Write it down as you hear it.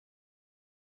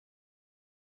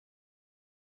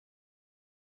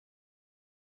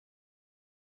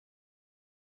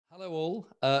Hello all,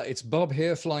 it's Bob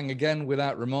here flying again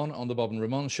without Ramon on the Bob and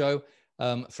Ramon show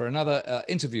for another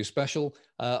interview special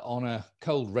on a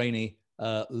cold, rainy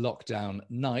lockdown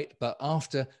night, but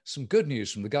after some good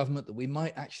news from the government that we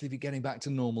might actually be getting back to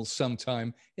normal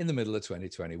sometime in the middle of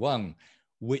 2021,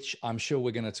 which I'm sure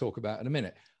we're going to talk about in a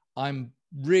minute. I'm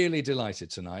really delighted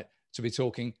tonight to be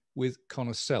talking with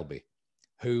Connor Selby,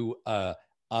 who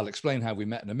I'll explain how we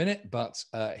met in a minute, but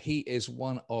he is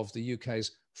one of the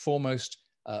UK's foremost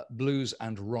blues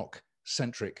and rock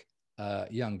centric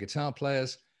young guitar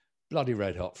players. Bloody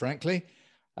red hot, frankly.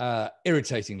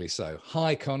 Irritatingly so.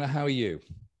 Hi, Connor. How are you?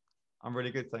 I'm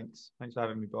really good, thanks. Thanks for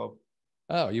having me, Bob.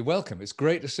 Oh, you're welcome. It's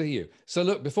great to see you. So,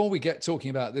 look, before we get talking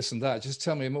about this and that, just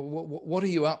tell me what are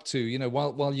you up to? You know,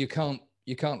 while you can't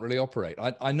really operate.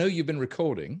 I know you've been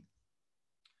recording.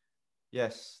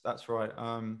 Yes, that's right.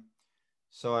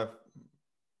 So I've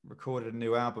recorded a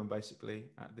new album basically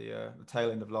at the tail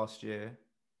end of last year,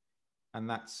 and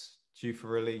that's due for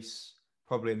release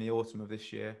probably in the autumn of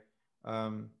this year.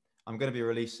 I'm going to be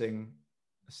releasing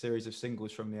a series of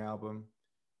singles from the album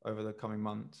over the coming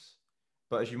months.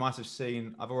 But as you might have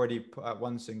seen, I've already put out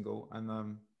one single,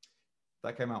 and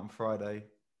that came out on Friday.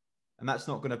 And that's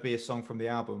not going to be a song from the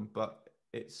album, but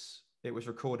it was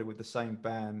recorded with the same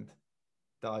band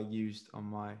that I used on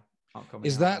my upcoming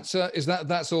Is album.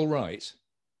 that's all right?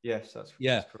 Yes,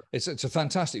 Yeah, that's correct. it's a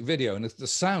fantastic video, and the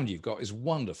sound you've got is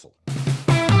wonderful.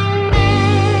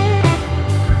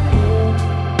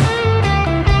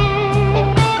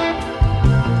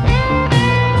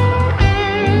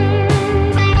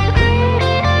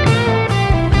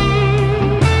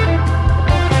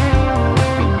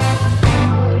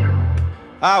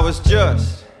 I was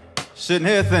just sitting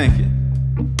here thinking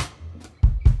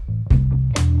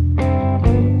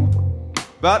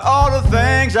about all the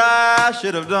things I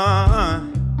should have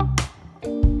done.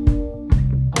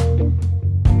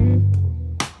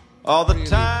 All the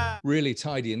time. Really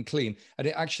tidy and clean. And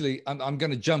it actually, I'm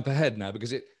going to jump ahead now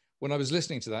because when I was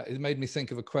listening to that, it made me think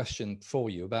of a question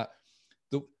for you about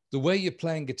the way you're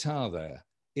playing guitar there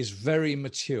is very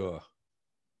mature.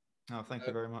 Oh, thank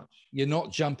you very much. You're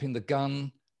not jumping the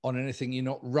gun on anything. You're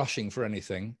not rushing for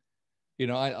anything. You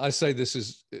know, I say this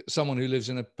as someone who lives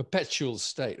in a perpetual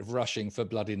state of rushing for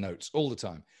bloody notes all the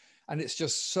time. And it's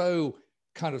just so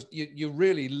kind of, you're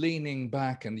really leaning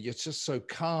back and you're just so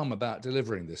calm about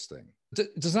delivering this thing.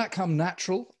 Does that come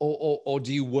natural or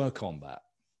do you work on that?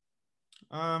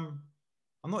 I'm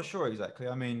not sure exactly.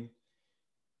 I mean,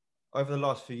 over the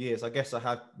last few years, I guess I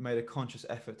have made a conscious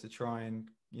effort to try and,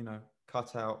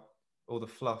 cut out all the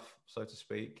fluff, so to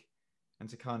speak, and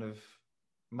to kind of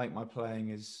make my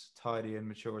playing as tidy and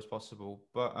mature as possible.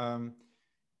 But, I'm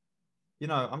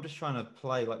just trying to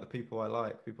play like the people I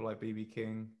like, people like B.B.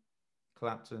 King,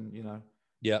 Clapton,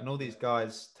 Yeah. and all these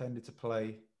guys tended to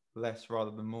play less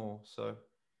rather than more. So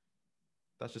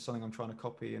that's just something I'm trying to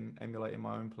copy and emulate in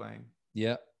my own playing.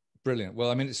 Yeah. Brilliant.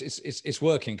 Well, I mean, it's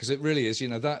working because it really is,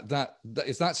 that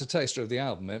if that's a taster of the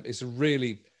album, it's a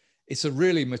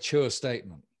really mature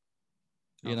statement,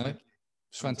 Oh, thank you.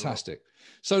 It's fantastic.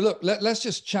 So look, let's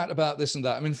just chat about this and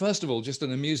that. I mean, first of all, just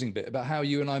an amusing bit about how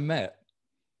you and I met.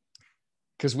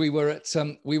 Because we were at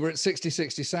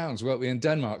 6060 Sounds, weren't we, in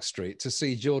Denmark Street to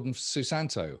see Jordan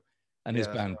Susanto and his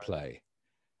band play.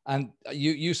 And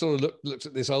you sort of looked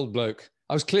at this old bloke.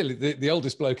 I was clearly the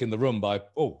oldest bloke in the room by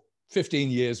 15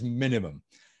 years minimum.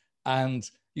 And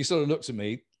you sort of looked at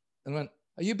me and went,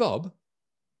 "Are you Bob?"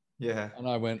 Yeah. And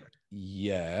I went,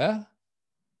 "Yeah."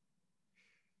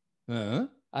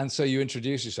 And so you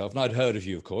introduced yourself, and I'd heard of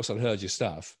you, of course. I'd heard your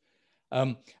stuff.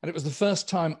 And it was the first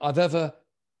time I've ever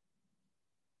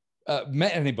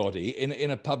met anybody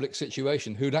in a public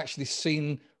situation who'd actually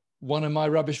seen one of my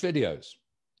rubbish videos.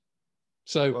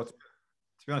 So, well, to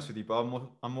be honest with you,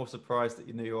 Bob, I'm more surprised that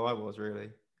you knew who I was, really.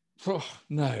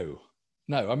 No.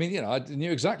 I mean, I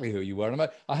knew exactly who you were. And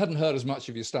I hadn't heard as much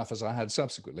of your stuff as I had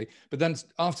subsequently. But then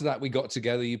after that, we got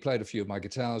together. You played a few of my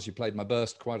guitars. You played my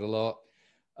burst quite a lot,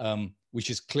 which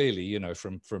is clearly,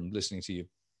 from listening to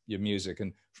your music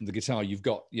and from the guitar you've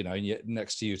got,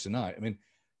 next to you tonight. I mean,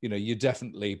 you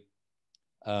definitely,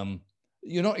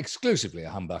 you're not exclusively a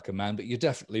humbucker man, but you're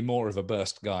definitely more of a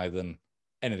burst guy than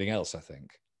anything else, I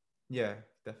think. Yeah,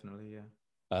 definitely,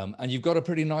 yeah. And you've got a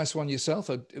pretty nice one yourself.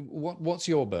 What's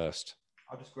your burst?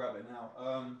 I'll just grab it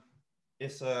now.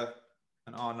 It's an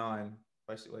R9,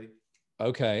 basically.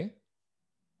 Okay.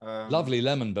 Lovely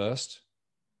lemon burst.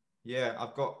 Yeah,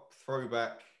 I've got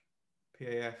throwback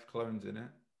PAF clones in it.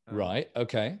 Right,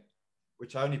 okay.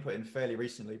 Which I only put in fairly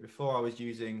recently. Before I was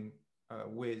using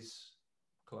Wiz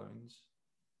clones.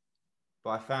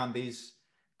 But I found these,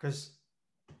 because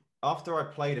after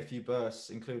I played a few bursts,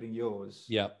 including yours,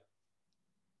 Yeah.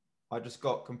 I just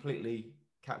got completely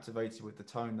captivated with the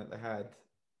tone that they had,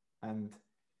 and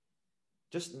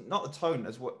just not the tone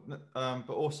as what, but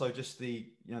also just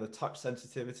the, you know, the touch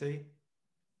sensitivity,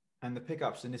 and the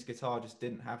pickups in this guitar just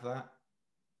didn't have that.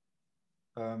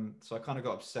 So I kind of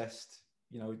got obsessed,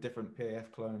 you know, with different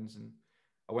PAF clones, and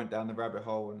I went down the rabbit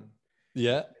hole and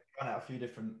Yeah. found out a few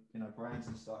different, you know, brands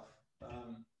and stuff.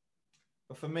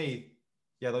 But for me,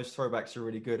 yeah, those throwbacks are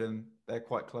really good, and they're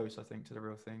quite close, I think, to the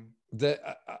real thing.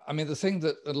 I mean, the thing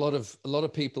that a lot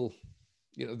of people,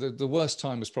 you know, the worst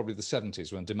time was probably the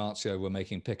 70s when DiMarzio were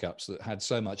making pickups that had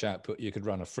so much output you could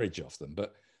run a fridge off them.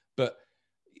 But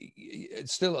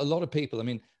it's still a lot of people. I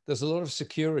mean, there's a lot of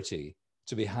security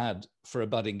to be had for a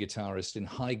budding guitarist in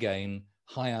high gain,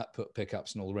 high output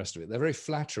pickups and all the rest of it. They're very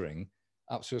flattering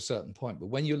up to a certain point. But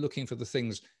when you're looking for the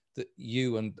things that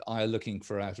you and I are looking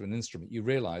for out of an instrument, you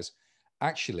realize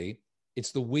actually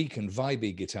it's the weak and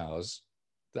vibey guitars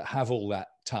that have all that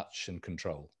touch and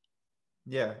control.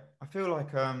 Yeah, I feel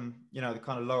like you know, the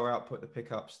kind of lower output the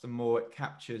pickups, the more it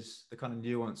captures the kind of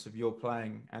nuance of your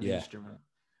playing and the Yeah. instrument.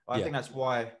 I Yeah. think that's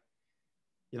why,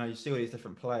 you know, you see all these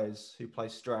different players who play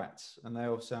strats, and they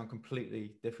all sound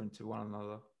completely different to one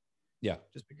another, Yeah.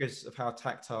 just because of how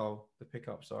tactile the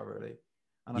pickups are, really.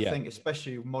 And I Yeah. think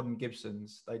especially modern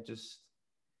Gibsons,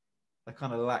 they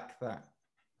kind of lack that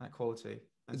quality.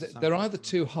 They're either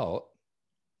too hot,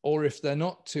 or if they're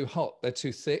not too hot, they're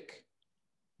too thick.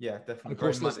 Yeah, And definitely of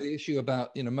very course, there's muddy. the issue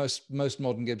about, you know, most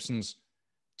modern Gibsons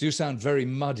do sound very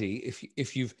muddy.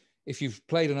 If you've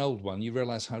played an old one, you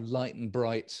realize how light and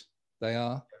bright they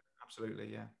are.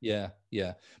 Absolutely, yeah. Yeah,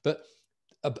 yeah. But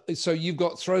so you've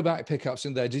got throwback pickups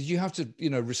in there. Did you have to, you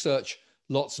know, research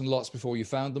lots and lots before you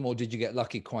found them, or did you get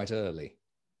lucky quite early?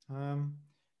 I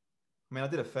mean, I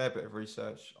did a fair bit of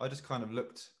research. I just kind of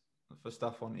looked for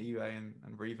stuff on eBay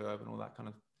and Reverb and all that kind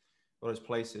of, all those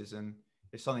places. And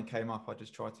if something came up, I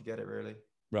just tried to get it, really.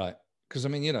 Right. Because I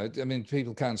mean, you know, I mean,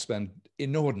 people can spend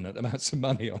inordinate amounts of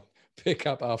money on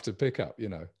pickup after pickup, you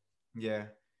know. Yeah.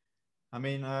 I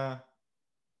mean,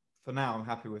 for now, I'm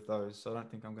happy with those. So I don't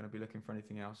think I'm going to be looking for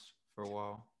anything else for a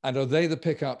while. And are they the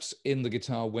pickups in the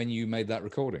guitar when you made that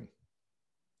recording?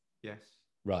 Yes.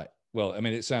 Right. Well, I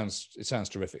mean, it sounds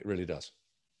terrific. It really does.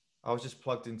 I was just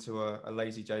plugged into a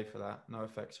Lazy J for that. No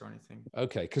effects or anything.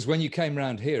 Okay. Because when you came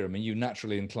round here, I mean, you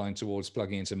naturally inclined towards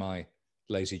plugging into my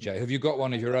Lazy J. Have you got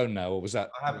one of your own now, or was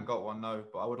that? I haven't got one, no,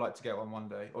 but I would like to get one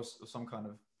day, or some kind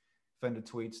of Fender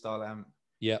Tweed style amp.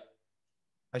 Yeah.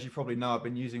 As you probably know, I've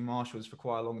been using Marshalls for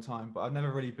quite a long time, but I've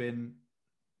never really been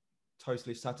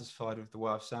totally satisfied with the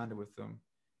way I've sounded with them.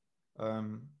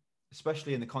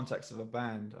 Especially in the context of a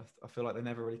band, I feel like they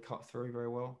never really cut through very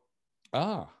well.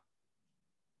 Ah.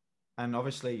 And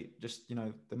obviously, just, you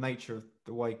know, the nature of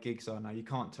the way gigs are now, you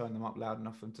can't turn them up loud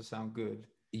enough for them to sound good.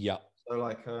 Yeah. So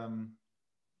like, I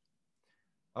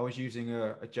was using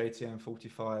a JTM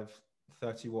 45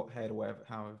 30-watt head, or whatever,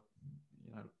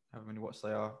 you know, however many watts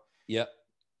they are. Yeah.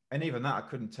 And even that I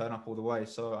couldn't turn up all the way.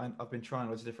 So I've been trying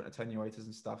loads of different attenuators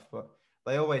and stuff, but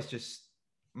they always just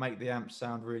make the amp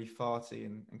sound really farty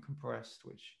and compressed,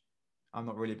 which I'm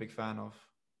not really a big fan of.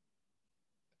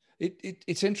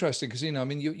 It's interesting because, you know, I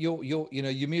mean, your you know,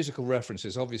 your musical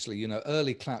references, obviously, you know,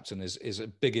 early Clapton is a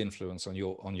big influence on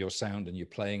your sound and your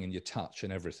playing and your touch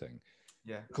and everything.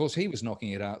 Yeah. Of course, he was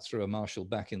knocking it out through a Marshall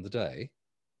back in the day.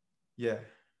 Yeah.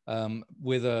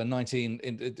 With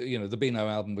a you know, the Beano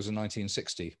album was a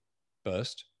 1960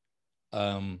 burst.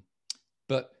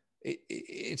 But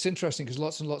it's interesting because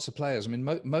lots and lots of players, I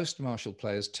mean, most Marshall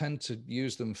players tend to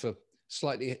use them for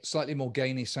slightly more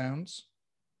gainy sounds,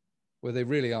 where they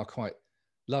really are quite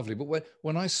lovely. But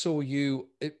when I saw you,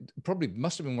 it probably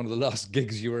must have been one of the last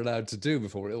gigs you were allowed to do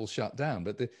before it all shut down.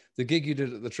 But the gig you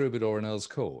did at the Troubadour in Earl's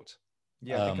Court.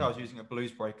 Yeah, I think I was using a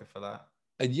blues breaker for that.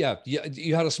 And yeah,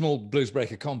 you had a small blues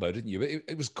breaker combo, didn't you? But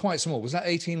it was quite small. Was that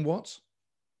 18 watts?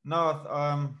 No,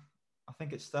 I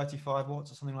think it's 35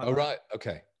 watts or something like Oh, that. right.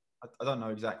 Okay. I don't know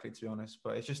exactly, to be honest,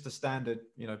 but it's just a standard,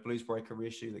 you know, blues breaker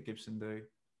reissue that Gibson do.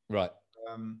 Right.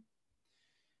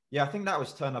 Yeah, I think that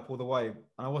was turned up all the way, and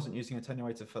I wasn't using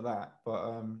attenuator for that. But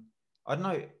I don't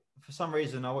know, for some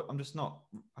reason, I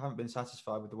haven't been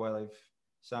satisfied with the way they've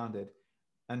sounded.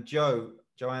 And Joe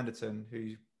Anderton,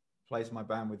 who plays in my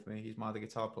band with me, he's my other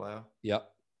guitar player. Yep.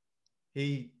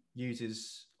 He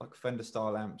uses like Fender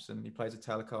style amps, and he plays a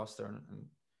Telecaster and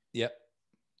yep.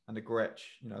 and a Gretsch,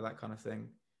 you know, that kind of thing.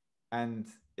 And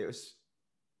it was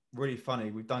really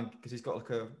funny. We've done, because he's got like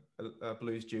a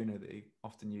Blues Junior that he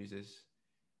often uses.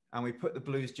 And we put the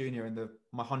Blues Junior in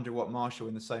my 100-watt Marshall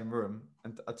in the same room,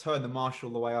 and I turned the Marshall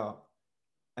all the way up.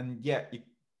 And yet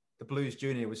the Blues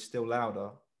Junior was still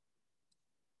louder,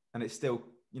 and it still,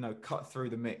 cut through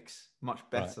the mix much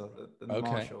better than the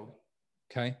Marshall.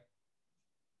 Okay.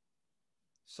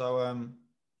 So,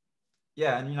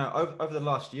 yeah, and over the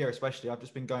last year, especially, I've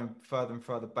just been going further and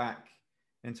further back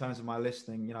in terms of my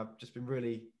listening. I've just been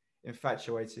really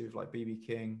infatuated with like BB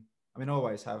King. I mean, I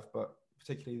always have, but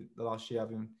particularly the last year, I've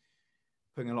been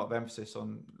putting a lot of emphasis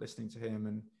on listening to him.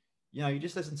 And you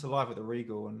just listen to Live at the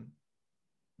Regal, and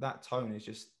that tone is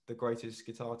just the greatest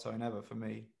guitar tone ever for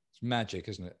me. It's magic,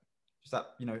 isn't it? Just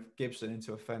that, Gibson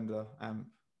into a Fender amp,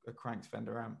 a cranked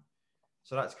Fender amp.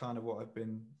 So that's kind of what I've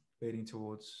been leading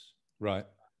towards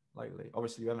lately.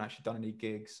 Obviously, we haven't actually done any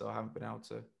gigs, so I haven't been able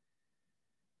to,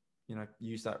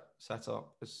 use that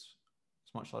setup as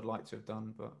much as I'd like to have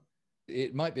done. But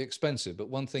it might be expensive, but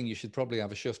one thing you should probably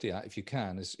have a shufty at if you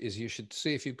can is you should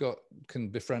see if can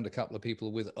befriend a couple of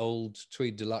people with old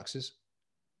Tweed Deluxes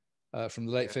from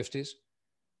the late 50s,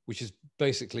 which is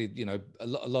basically, a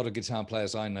lot of guitar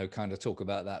players I know kind of talk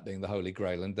about that being the holy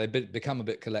grail, and they become a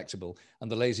bit collectible. And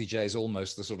the Lazy J is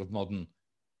almost the sort of modern,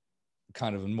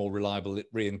 kind of a more reliable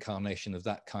reincarnation of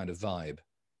that kind of vibe.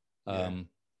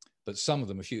 But some of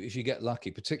them, if you get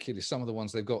lucky, particularly some of the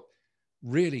ones, they've got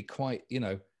really quite,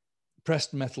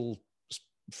 pressed metal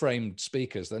framed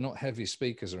speakers. They're not heavy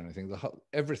speakers or anything.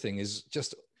 Everything is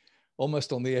just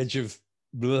almost on the edge of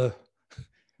bleh.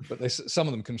 But some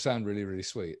of them can sound really, really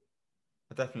sweet.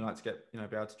 I'd definitely like to get, be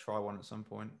able to try one at some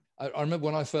point. I remember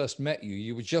when I first met you,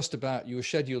 you were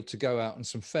scheduled to go out on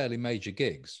some fairly major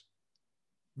gigs.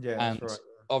 Yeah, and that's right.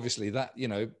 Obviously that,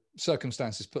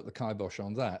 circumstances put the kibosh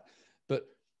on that. But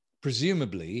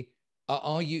presumably,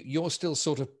 you're still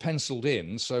sort of penciled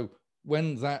in. So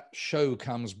when that show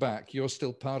comes back, you're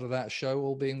still part of that show,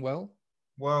 all being well?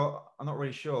 Well, I'm not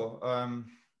really sure.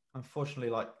 Unfortunately,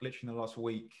 like literally in the last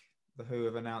week, The Who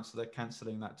have announced that they're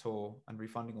cancelling that tour and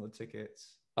refunding all the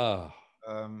tickets. I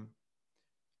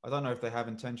don't know if they have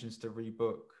intentions to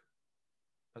rebook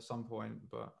at some point,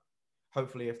 but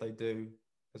hopefully if they do,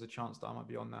 there's a chance that I might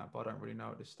be on that, but I don't really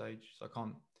know at this stage. So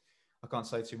I can't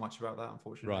say too much about that,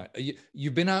 unfortunately. Right.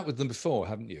 You've been out with them before,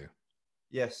 haven't you?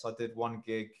 Yes, I did one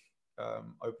gig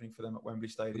opening for them at Wembley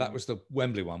Stadium. That was the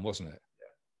Wembley one, wasn't it? Yeah.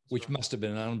 Which must have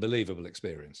been an unbelievable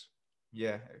experience.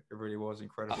 Yeah, it really was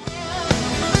incredible.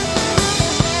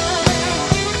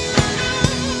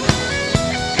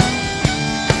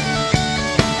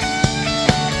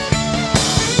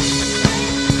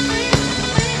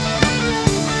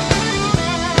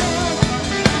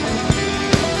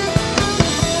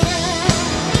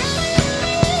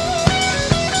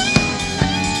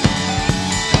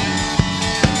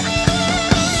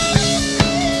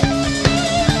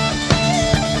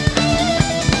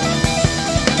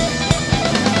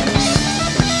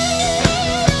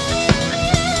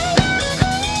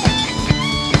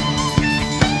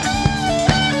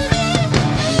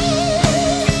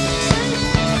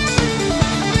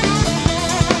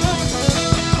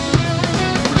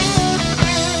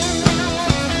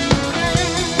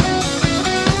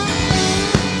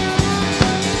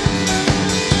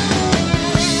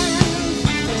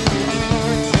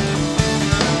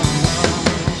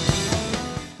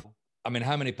 I mean,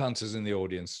 how many punters in the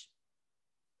audience?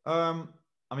 I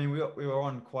mean, we were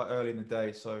on quite early in the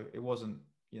day, so it wasn't,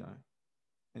 an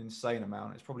insane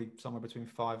amount. It's probably somewhere between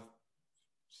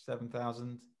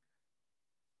 5,000-7,000,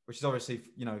 which is obviously,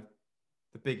 the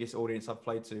biggest audience I've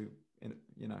played to,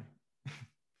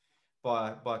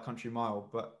 by a country mile.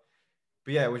 But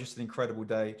yeah, it was just an incredible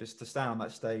day, just to stand on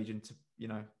that stage and to,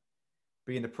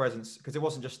 be in the presence, because it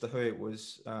wasn't just The Who, it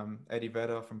was Eddie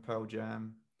Vedder from Pearl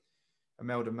Jam,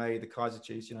 Imelda May, the Kaiser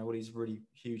Chiefs, all these really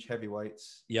huge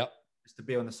heavyweights. Yep. Just to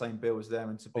be on the same bill as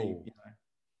them and to be,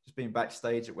 just being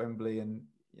backstage at Wembley and,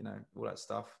 all that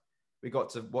stuff. We got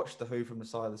to watch The Who from the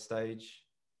side of the stage.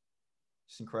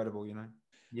 It's incredible,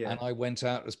 Yeah. And I went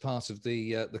out as part of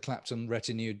the Clapton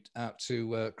retinue out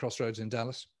to Crossroads in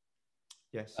Dallas.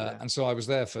 Yes. Yeah. And so I was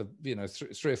there for, 3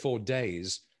 or 4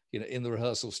 days, in the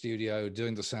rehearsal studio,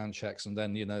 doing the sound checks, and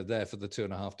then, there for the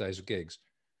 2.5 days of gigs.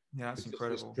 Yeah, that's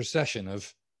incredible. This procession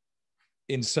of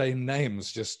insane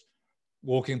names just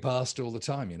walking past all the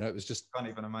time. It was just, can't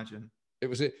even imagine. It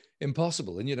was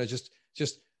impossible. And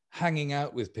just hanging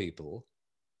out with people,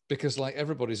 because like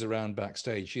everybody's around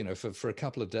backstage, for a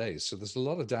couple of days, so there's a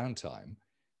lot of downtime,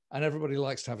 and everybody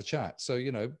likes to have a chat. So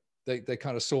they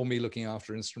kind of saw me looking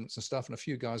after instruments and stuff, and a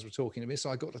few guys were talking to me, so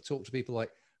I got to talk to people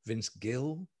like Vince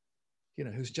Gill,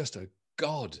 who's just a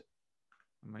god.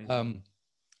 Amazing.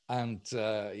 And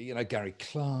Gary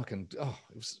Clark, and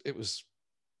it was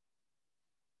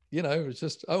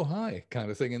just, oh hi, kind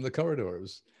of thing in the corridor. It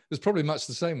was probably much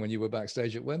the same when you were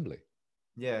backstage at Wembley.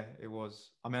 Yeah, it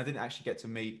was. I mean, I didn't actually get to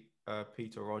meet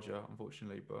Pete or Roger,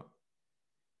 unfortunately, but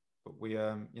we,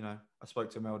 you know, I spoke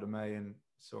to Imelda May and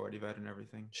saw Eddie Vedder and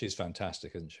everything. She's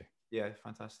fantastic, isn't she? Yeah,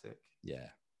 fantastic. Yeah.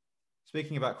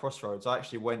 Speaking about Crossroads, I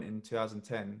actually went in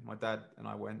 2010. My dad and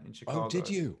I went in Oh, Chicago. did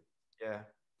you? Yeah,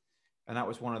 and that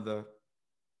was one of the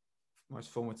most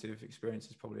formative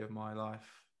experiences probably of my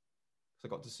life. So I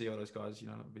got to see all those guys, you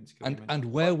know, Vince Gill, you mentioned.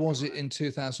 And where was it in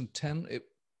 2010?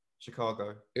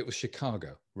 Chicago. It was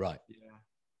Chicago, right? Yeah,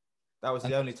 that was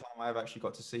And the only time I ever actually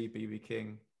got to see BB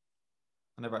King.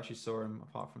 I never actually saw him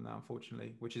apart from that,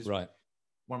 unfortunately, which is right.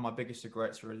 one of my biggest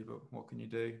regrets, really. But what can you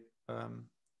do?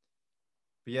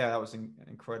 But yeah, that was an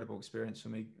incredible experience for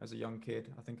me as a young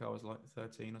kid. I think I was like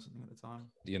 13 or something at the time.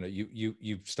 You know,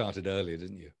 you started earlier,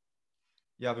 didn't you?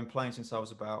 Yeah, I've been playing since I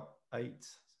was about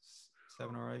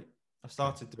 7 or 8. I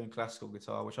started doing classical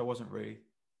guitar, which I wasn't really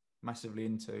massively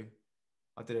into.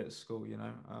 I did it at school, you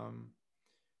know.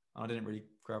 I didn't really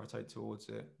gravitate towards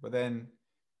it. But then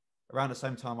around the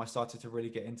same time, I started to really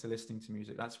get into listening to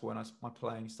music. That's when my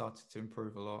playing started to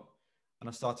improve a lot. And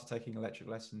I started taking electric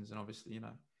lessons. And obviously, you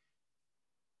know,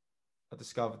 I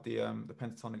discovered the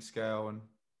pentatonic scale and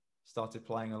started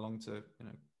playing along to, you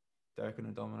know, Derek and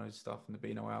the Dominoes stuff and the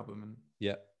Beano album.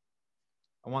 Yeah.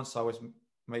 And once I was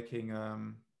making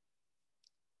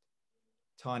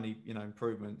tiny, you know,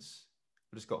 improvements,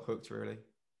 I just got hooked, really.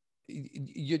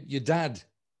 Your dad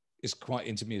is quite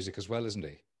into music as well, isn't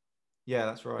he? Yeah,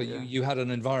 that's right. But Yeah. you had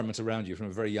an environment around you from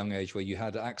a very young age where you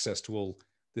had access to all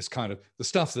this kind of the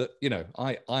stuff that, you know,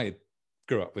 I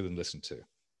grew up with and listened to.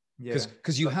 Yeah.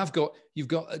 Because you've got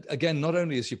again, not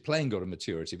only has your playing got a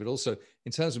maturity, but also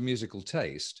in terms of musical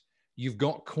taste, you've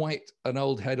got quite an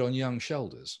old head on young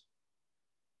shoulders.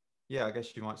 Yeah, I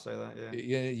guess you might say that. Yeah.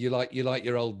 Yeah, you like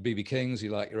your old BB Kings,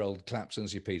 you like your old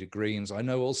Claptons, your Peter Greens. I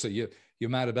know also you're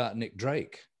mad about Nick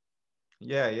Drake.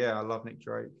 Yeah, yeah, I love Nick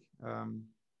Drake.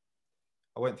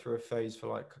 I went through a phase for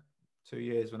like 2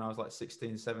 years when I was like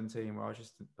 16, 17, where I was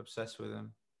just obsessed with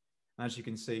him. And as you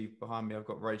can see behind me, I've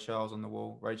got Ray Charles on the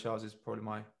wall. Ray Charles is probably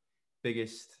my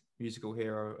biggest musical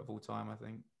hero of all time, I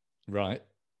think. Right.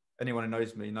 Anyone who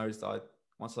knows me knows that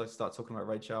once I start talking about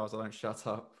Ray Charles, I don't shut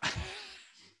up.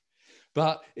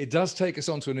 But it does take us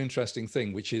on to an interesting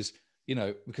thing, which is, you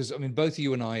know, because I mean, both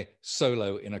you and I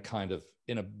solo in a kind of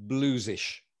in a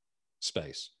bluesish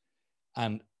space,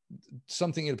 and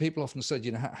something, you know, people often said,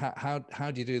 you know,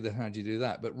 how do you do that? How do you do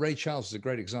that? But Ray Charles is a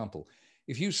great example.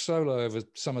 If you solo over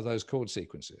some of those chord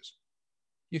sequences,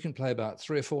 you can play about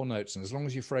 3 or 4 notes, and as long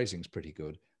as your phrasing's pretty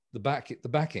good, the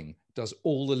backing does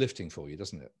all the lifting for you,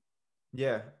 doesn't it?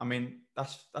 Yeah, I mean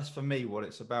that's for me what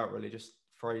it's about, really, just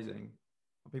phrasing.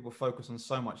 People focus on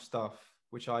so much stuff,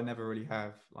 which I never really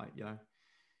have, like, you know,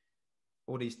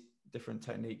 all these different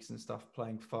techniques and stuff,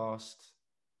 playing fast,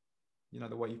 you know,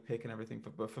 the way you pick and everything.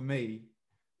 But for me,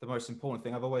 the most important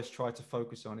thing I've always tried to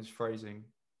focus on is phrasing,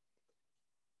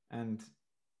 and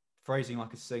phrasing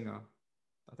like a singer.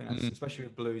 I think that's, especially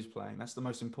with blues playing, that's the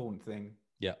most important thing.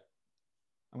 Yeah.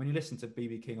 And when you listen to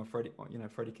BB King or Freddie, you know,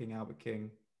 Freddie King, Albert King,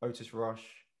 Otis Rush,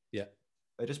 Yeah.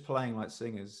 they're just playing like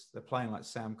singers. They're playing like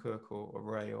Sam Cooke or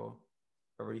Ray or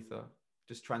Aretha,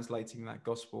 just translating that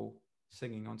gospel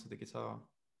singing onto the guitar.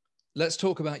 Let's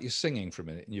talk about your singing for a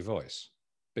minute and your voice,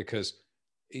 because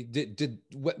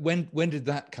when did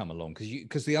that come along?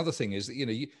 Because the other thing is that, you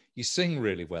know, you sing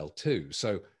really well too.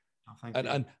 So Oh, thank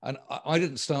you. and I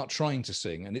didn't start trying to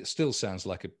sing, and it still sounds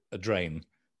like a drain,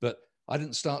 but I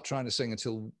didn't start trying to sing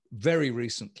until very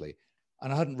recently,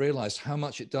 and I hadn't realized how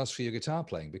much it does for your guitar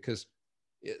playing, because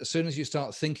as soon as you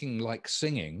start thinking like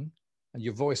singing, and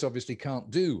your voice obviously can't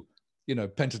do, you know,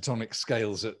 pentatonic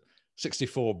scales at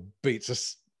 64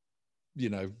 beats, you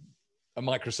know, a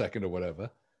microsecond or whatever,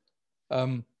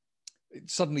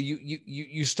 suddenly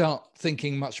you start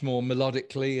thinking much more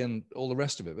melodically and all the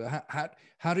rest of it. But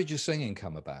how did your singing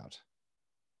come about?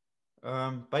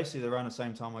 Basically, around the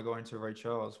same time I got into Ray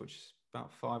Charles, which is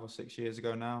about 5 or 6 years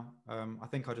ago now. I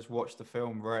think I just watched the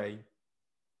film Ray,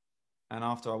 and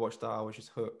after I watched that, I was just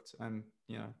hooked. And,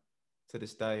 you know, to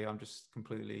this day, I'm just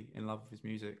completely in love with his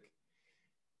music.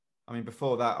 I mean,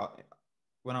 before that,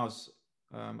 when I was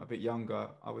a bit younger,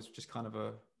 I was just kind of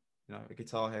a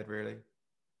guitar head, really.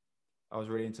 I was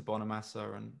really into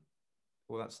Bonamassa and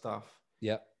all that stuff.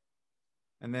 Yeah.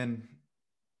 And then,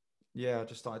 yeah, I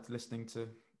just started listening to,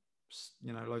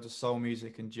 you know, loads of soul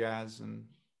music and jazz and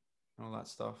all that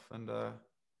stuff. And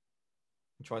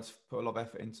tried to put a lot of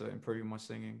effort into improving my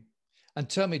singing. And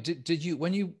tell me, did you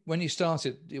when you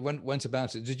started, you went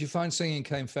about it, did you find singing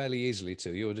came fairly easily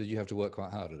to you, or did you have to work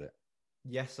quite hard at it?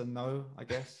 Yes and no, I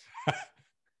guess.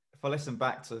 If I listen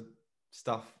back to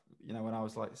stuff, you know, when I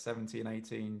was like 17,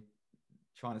 18,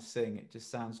 trying to sing, it just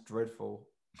sounds dreadful.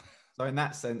 So in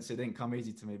that sense, it didn't come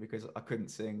easy to me because I couldn't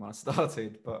sing when I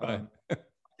started. But Right. I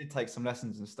did take some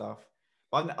lessons and stuff.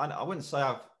 But I wouldn't say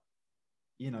I've,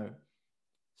 you know,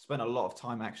 spent a lot of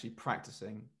time actually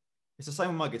practicing. It's the same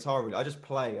with my guitar, really. I just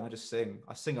play and I just sing.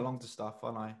 I sing along to stuff,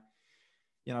 and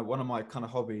you know, one of my kind of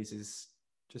hobbies is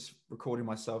just recording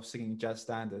myself singing jazz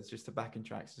standards, just to backing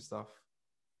tracks and stuff.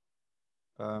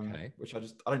 Okay. Which I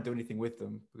don't do anything with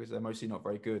them because they're mostly not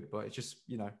very good. But it's just,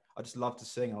 you know, I just love to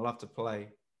sing and I love to play.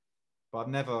 But I've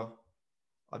never,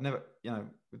 you know,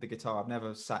 with the guitar, I've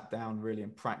never sat down really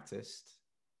and practiced,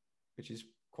 which is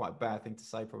quite a bad thing to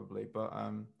say probably. But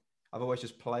I've always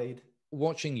just played.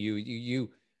 Watching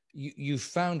you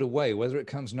found a way, whether it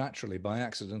comes naturally by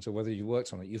accident or whether you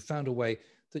worked on it, you found a way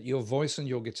that your voice and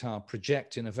your guitar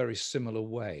project in a very similar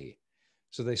way.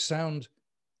 So they sound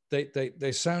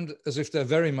as if they're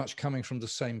very much coming from the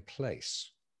same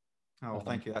place. Oh,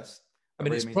 thank you. I That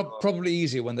mean, really it's means a lot. probably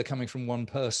easier when they're coming from one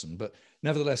person, but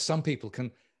nevertheless, some people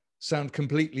can sound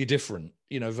completely different,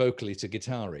 you know, vocally to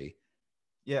guitar-y.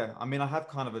 Yeah, I mean, I have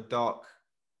kind of a dark,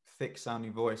 thick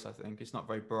sounding voice. I think it's not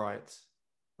very bright.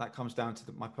 That comes down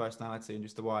to my personality and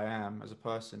just the way I am as a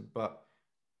person. But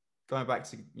going back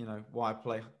to, you know, why I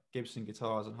play Gibson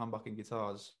guitars and humbucking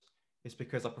guitars, it's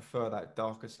because I prefer that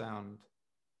darker sound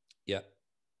Yeah.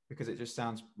 because it just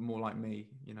sounds more like me,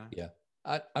 you know. Yeah.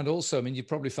 And also, I mean, you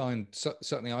probably find,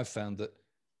 certainly I've found that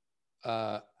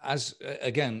as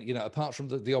again, you know, apart from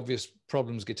the obvious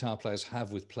problems guitar players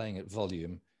have with playing at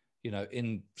volume, you know,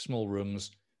 in small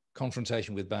rooms,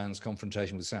 confrontation with bands,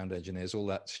 confrontation with sound engineers, all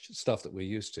that stuff that we're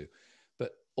used to.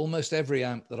 But almost every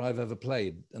amp that I've ever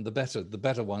played, and the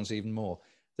better ones even more,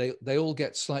 they all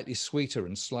get slightly sweeter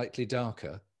and slightly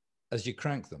darker as you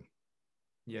crank them.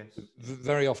 Yes.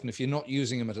 Very often, if you're not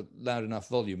using them at a loud enough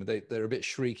volume, they're a bit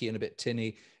shrieky and a bit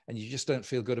tinny, and you just don't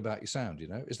feel good about your sound. You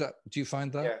know, do you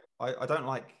find that? Yeah. I don't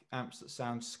like amps that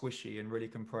sound squishy and really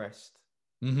compressed.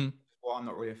 Mm-hmm. Well, I'm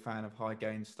not really a fan of high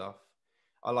gain stuff.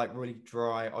 I like really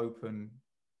dry, open,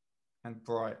 and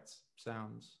bright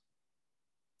sounds.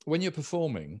 When you're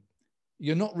performing,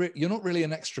 you're not really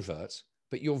an extrovert,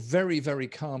 but you're very, very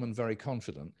calm and very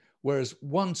confident. Whereas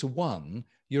one to one,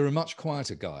 you're a much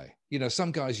quieter guy. You know,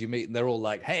 some guys you meet and they're all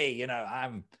like, "Hey, you know,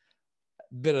 I'm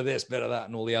bit of this, bit of that,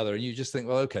 and all the other," and you just think,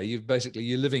 well, okay,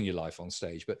 you're living your life on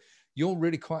stage, but you're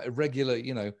really quite a regular,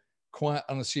 you know, quiet,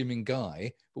 unassuming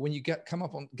guy. But when you get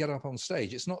up on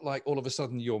stage, it's not like all of a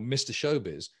sudden you're Mr.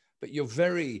 Showbiz, but you're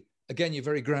very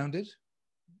grounded.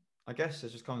 I guess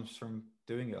it just comes from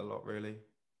doing it a lot, really.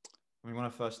 I mean, when I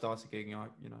first started gigging,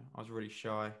 I was really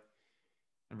shy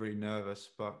and really nervous,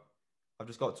 but I've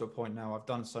just got to a point now. I've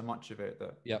done so much of it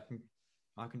that Yeah.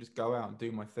 I can just go out and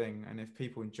do my thing. And if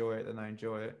people enjoy it, then they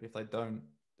enjoy it. If they don't,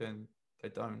 then they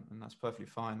don't, and that's perfectly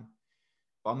fine.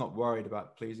 But I'm not worried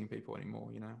about pleasing people anymore.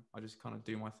 You know, I just kind of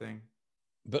do my thing.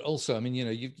 But also, I mean, you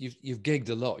know, you've gigged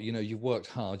a lot. You know, you've worked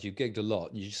hard. You've gigged a lot,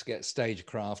 and you just get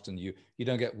stagecraft, and you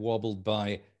don't get wobbled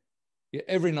by.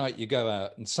 Every night you go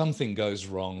out and something goes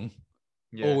wrong.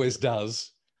 Yeah. Always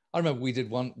does. I remember we did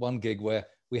one gig where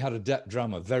we had a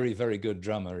drummer, very, very good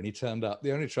drummer, and he turned up.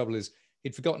 The only trouble is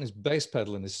he'd forgotten his bass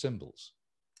pedal and his cymbals.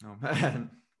 Oh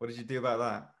man, what did you do about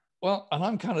that? Well, and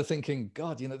I'm kind of thinking,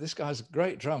 God, you know, this guy's a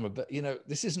great drummer, but you know,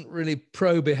 this isn't really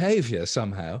pro behavior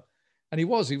somehow. And he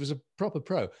was a proper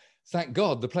pro. Thank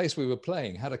God the place we were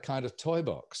playing had a kind of toy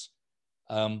box,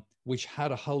 which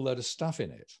had a whole load of stuff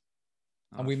in it.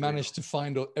 Oh, And we that's really managed to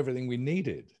find everything we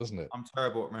needed, wasn't it? I'm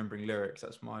terrible at remembering lyrics.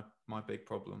 That's my big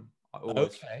problem. I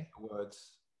always forget Okay. the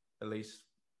words at least,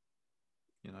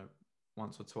 you know,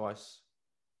 once or twice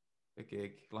a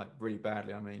gig, like really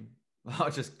badly. I mean, I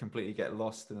just completely get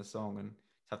lost in a song and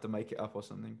have to make it up or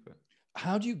something. But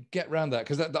How do you get around that?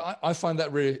 Because I find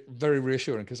that really very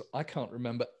reassuring because I can't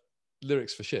remember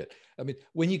lyrics for shit. I mean,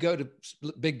 when you go to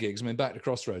big gigs, I mean, back to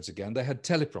Crossroads again, they had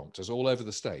teleprompters all over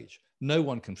the stage. No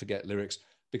one can forget lyrics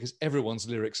because everyone's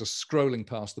lyrics are scrolling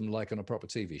past them like on a proper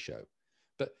TV show.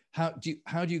 But how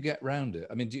do you get around it?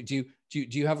 I mean, do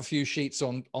you have a few sheets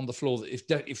on the floor that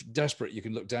if desperate you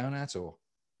can look down at, or?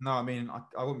 no, I mean,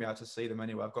 I wouldn't be able to see them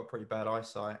anyway. I've got pretty bad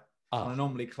eyesight, and I Ah,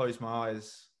 normally close my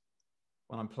eyes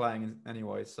when I'm playing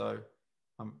anyway. So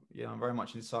I'm very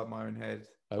much inside my own head.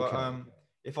 But okay.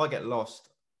 if I get lost,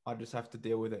 I just have to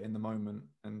deal with it in the moment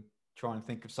and try and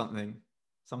think of something.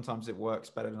 Sometimes it works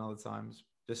better than other times.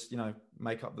 Just, you know,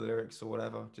 make up the lyrics or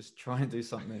whatever. Just try and do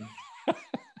something.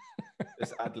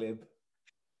 Just ad lib.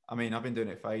 I mean, I've been doing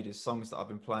it for ages. Songs that I've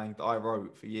been playing that I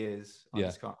wrote for years, I Yeah.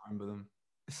 just can't remember them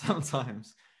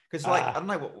sometimes. Because, like, I Ah, don't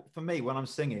know, what for me when I'm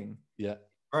singing, yeah.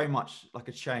 very much like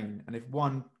a chain. And if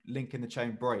one link in the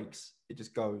chain breaks, it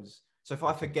just goes. So if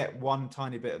I forget one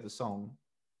tiny bit of the song,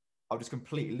 I'll just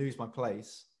completely lose my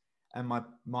place and my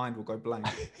mind will go blank.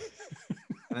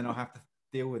 And then I'll have to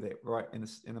deal with it right in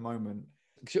the moment.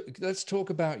 Let's talk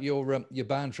about your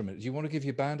band for a minute. Do you want to give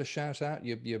your band a shout out?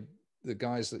 The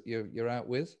guys that you're out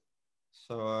with?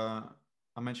 So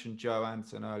I mentioned Joe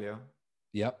Anderson earlier.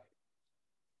 Yep.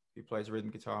 He plays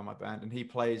rhythm guitar in my band, and he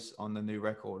plays on the new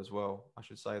record as well. I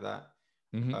should say that.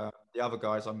 Mm-hmm. The other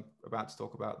guys I'm about to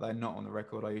talk about, they're not on the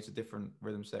record. I use a different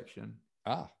rhythm section.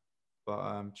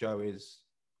 But Joe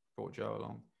brought Joe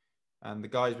along. And the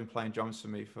guy who's been playing drums for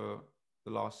me for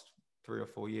the last 3 or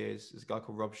 4 years is a guy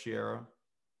called Rob Shearer.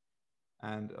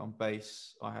 And on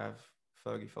bass, I have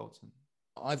Fergie Fulton.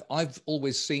 I've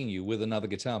always seen you with another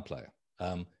guitar player,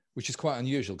 which is quite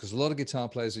unusual because a lot of guitar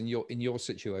players in your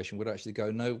situation would actually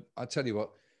go, no, I tell you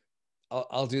what,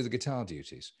 I'll do the guitar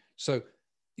duties. So,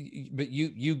 but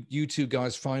you two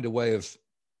guys find a way of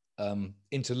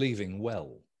interleaving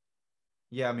well.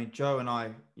 Yeah, I mean, Joe and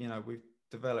I, we've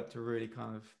developed a really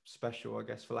kind of special, I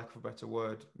guess, for lack of a better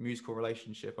word, musical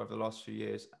relationship over the last few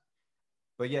years.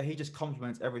 But yeah, he just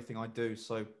complements everything I do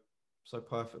so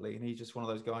perfectly, and he's just one of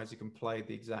those guys who can play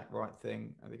the exact right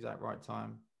thing at the exact right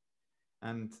time.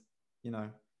 And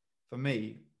for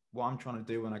me, what I'm trying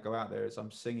to do when I go out there is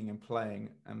I'm singing and playing,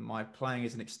 and my playing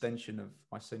is an extension of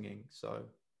my singing. So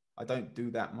I don't do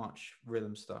that much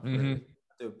rhythm stuff really.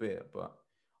 I do a bit, but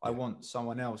I want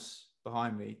someone else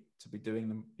behind me to be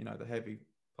doing the heavy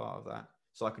part of that,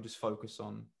 so I can just focus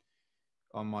on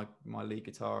my lead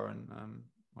guitar and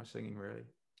my singing really.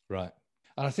 Right.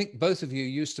 And I think both of you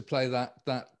used to play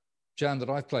that jam that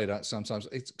I've played at sometimes.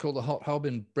 It's called the Hot Hob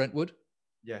in Brentwood.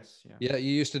 Yes. Yeah. Yeah,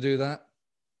 you used to do that.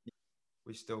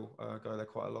 We still go there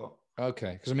quite a lot.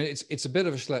 Okay, because I mean it's a bit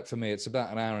of a schlep for me. It's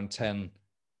about an hour and 10,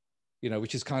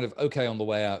 which is kind of okay on the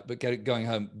way out, but going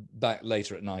home back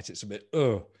later at night, it's a bit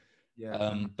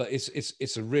Yeah. But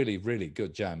it's a really, really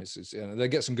good jam. It's they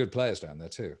get some good players down there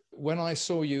too. When I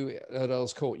saw you at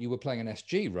Earl's Court, you were playing an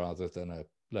SG rather than a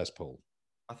Les Paul.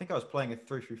 I think I was playing a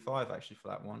 335 actually for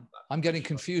that one. I'm getting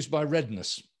confused by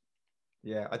redness.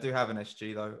 Yeah, I do have an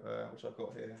SG though, which I've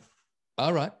got here.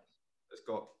 All right. It's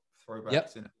got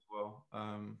throwbacks in it as well.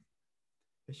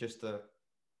 It's just don't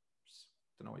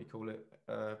know what you call it.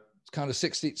 It's kind of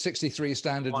 63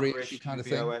 standard reach kind of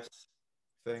thing.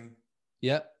 Thing.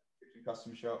 Yeah.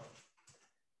 Custom shop.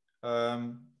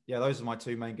 Yeah, those are my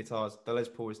two main guitars. The Les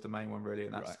Paul is the main one really,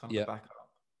 and that's kind of the backup.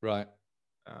 Right.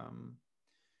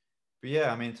 But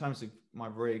yeah, I mean, in terms of my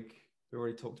rig, we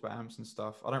already talked about amps and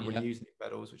stuff. I don't really use any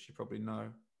pedals, which you probably know.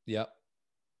 Yeah.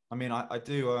 I mean, I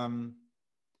do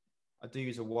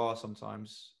use a wah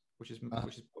sometimes, which is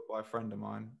put by a friend of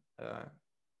mine.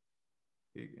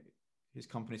 His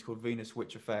company's called Venus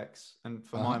Witch Effects, and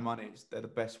for my money, they're the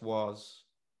best wahs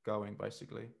going,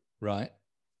 basically. Right.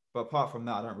 But apart from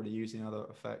that, I don't really use any other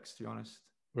effects, to be honest.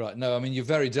 Right. No, I mean, you're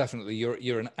very definitely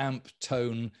you're an amp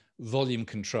tone, volume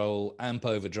control, amp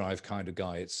overdrive kind of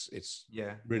guy. It's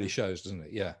really shows, doesn't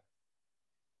it? Yeah.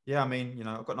 Yeah, I mean,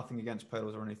 I've got nothing against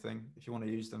pedals or anything. If you want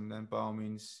to use them, then by all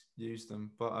means use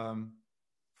them. But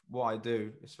what I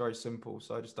do, it's very simple,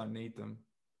 so I just don't need them.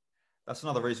 That's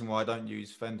another reason why I don't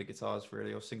use Fender guitars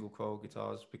really, or single coil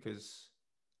guitars, because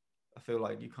I feel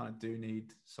like you kind of do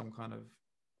need some kind of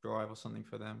drive or something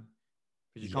for them,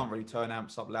 because you can't really turn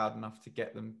amps up loud enough to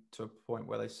get them to a point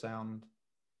where they sound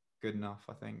good enough,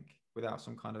 I think, without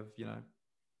some kind of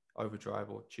overdrive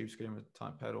or tube screamer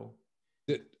type pedal.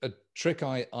 A trick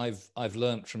I've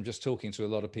learned from just talking to a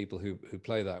lot of people who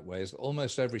play that way is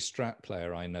almost every Strat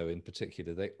player I know in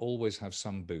particular, they always have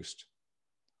some boost.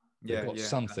 They've got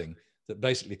something that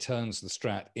basically turns the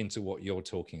Strat into what you're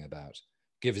talking about,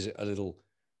 gives it a little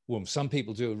woomph. Some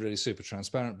people do a really super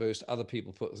transparent boost. Other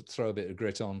people throw a bit of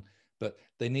grit on, but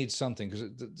they need something,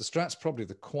 because the Strat's probably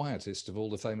the quietest of all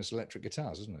the famous electric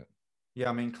guitars, isn't it? Yeah,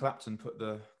 I mean, Clapton put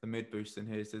the mid boost in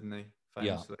his, didn't he?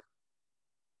 Famously.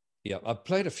 Yeah, I've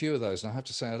played a few of those, and I have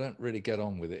to say I don't really get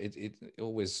on with it. It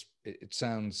always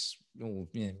sounds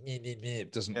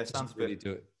it doesn't. Yeah, it sounds really a bit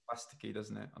do it plasticky,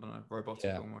 doesn't it? I don't know,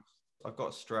 robotic almost. I've got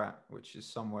a Strat, which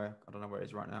is somewhere. I don't know where it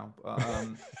is right now, but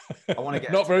I want to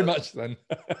get not very much then.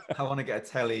 I want to get a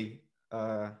Telly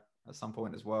at some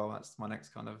point as well. That's my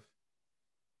next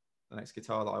the next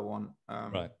guitar that I want.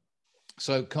 Right.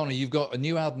 So, Connor, you've got a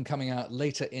new album coming out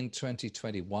later in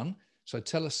 2021. So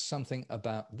tell us something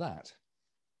about that.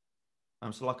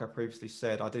 So like I previously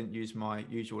said, I didn't use my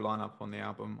usual lineup on the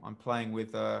album. I'm playing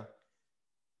with a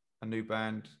new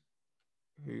band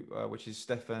which is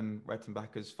Stefan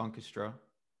Rettenbacher's Funkestra,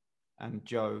 and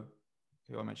Joe,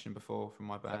 who I mentioned before from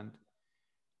my band.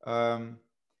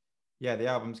 Yeah, the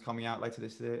album's coming out later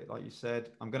this year, like you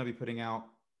said. I'm going to be putting out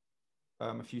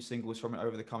a few singles from it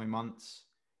over the coming months.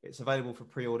 It's available for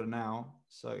pre-order now,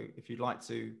 so if you'd like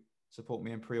to support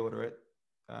me and pre-order it,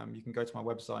 you can go to my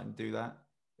website and do that.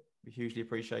 It'd be hugely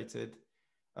appreciated.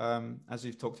 As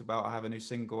we've talked about, I have a new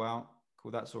single out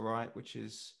called "That's All Right," which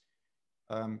is,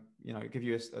 give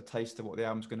you a taste of what the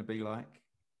album's going to be like.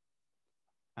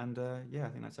 And yeah, I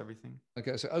think that's everything.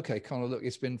 Okay, Connor, look,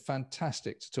 it's been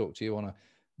fantastic to talk to you on a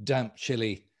damp,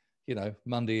 chilly,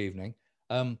 Monday evening.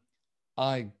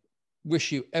 I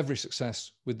wish you every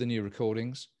success with the new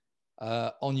recordings.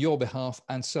 On your behalf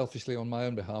and selfishly on my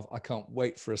own behalf, I can't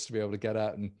wait for us to be able to get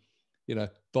out and,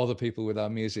 bother people with our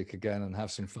music again and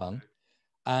have some fun.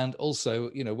 And also,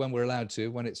 when we're allowed to,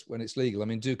 when it's legal, I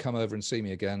mean, do come over and see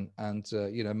me again and,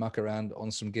 muck around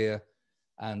on some gear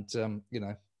and,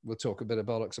 we'll talk a bit of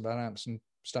bollocks about amps and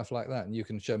stuff like that. And you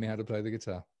can show me how to play the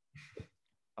guitar.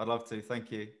 I'd love to.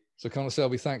 Thank you. So Connor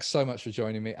Selby, thanks so much for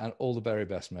joining me and all the very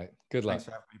best, mate. Good luck. Thanks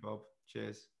for having me, Bob.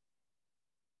 Cheers.